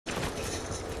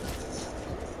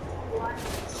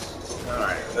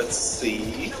Alright, let's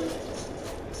see.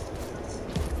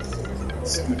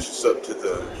 Scooch us up to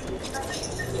the...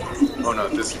 Oh no,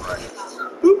 this one right.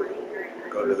 Boop.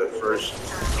 Go to the first.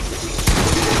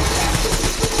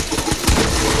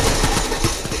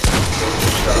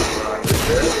 Shot around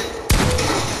there.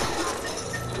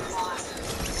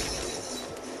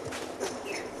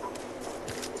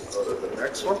 Go to the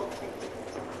next one.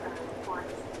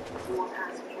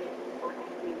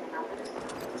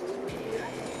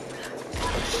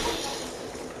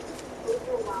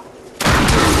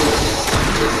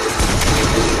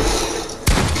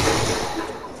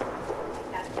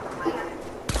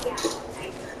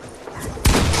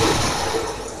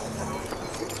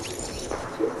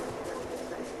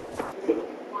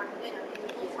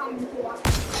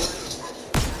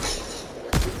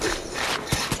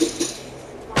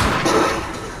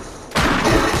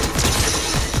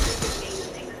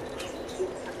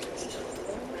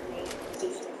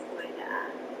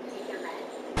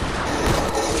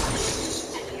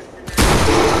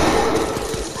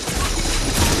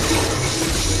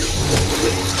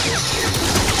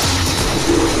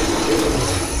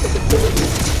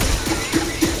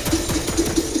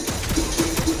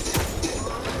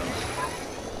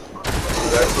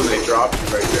 That's when they dropped it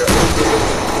right there.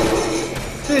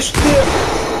 Fish dip!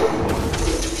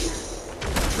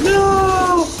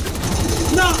 No!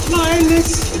 Not my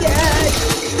mistake!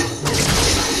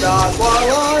 Not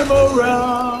while I'm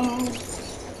around.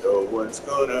 No one's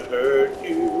gonna hurt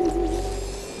you.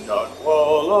 Not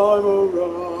while I'm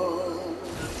around.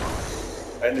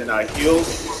 And then I heal.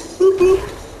 Boop boop.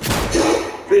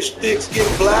 Fish sticks get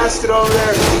blasted over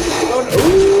there. Oh, no.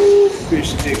 Ooh,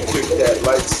 fish stick took that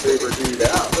lightsaber dude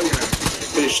out. Look at him.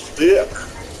 Fish thick.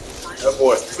 That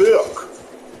boy thick.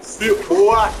 Thick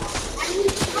boy.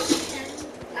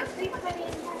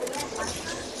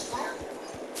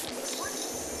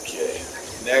 Okay,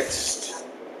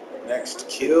 next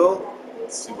kill.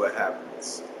 Let's see what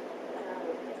happens.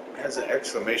 It has an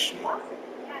exclamation mark.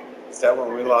 Is that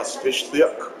when we lost fish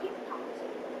thick?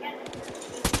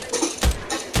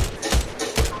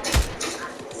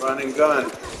 Run and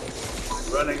gun.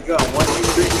 Run and gun. 1, 2,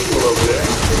 3 people over there.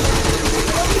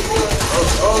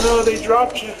 Oh no, they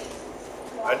dropped you.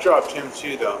 I dropped him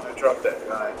too though. I dropped that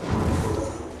guy.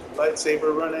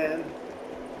 Lightsaber running.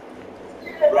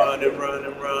 Running,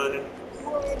 running, running.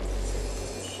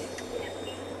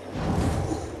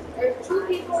 There's 2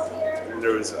 people here. And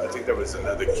there was, I think there was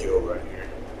another kill right here.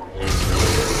 I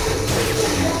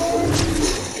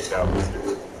think that was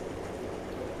it.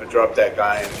 I dropped that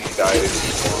guy and he died in the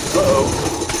Uh-oh.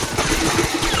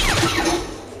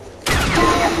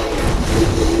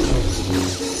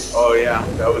 Oh yeah,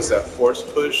 that was that force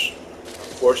pushed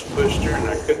her and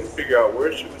I couldn't figure out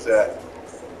where she was at.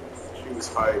 She was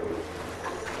hiding.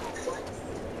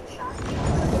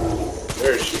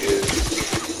 There she is.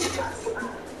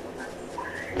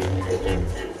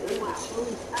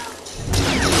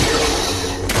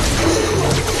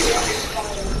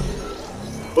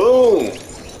 Boom!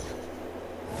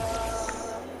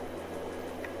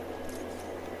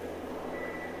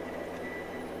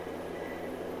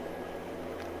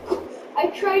 I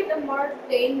tried to mark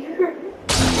danger.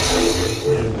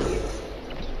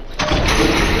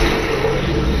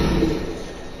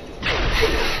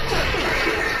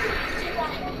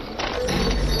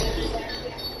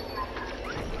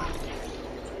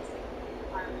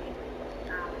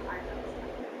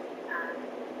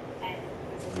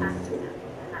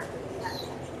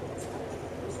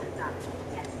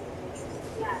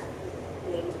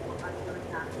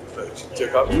 But she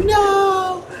took up.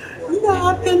 No!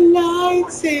 Not the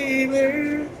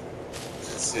lightsaber! I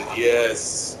said,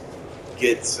 yes.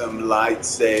 Get some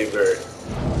lightsaber.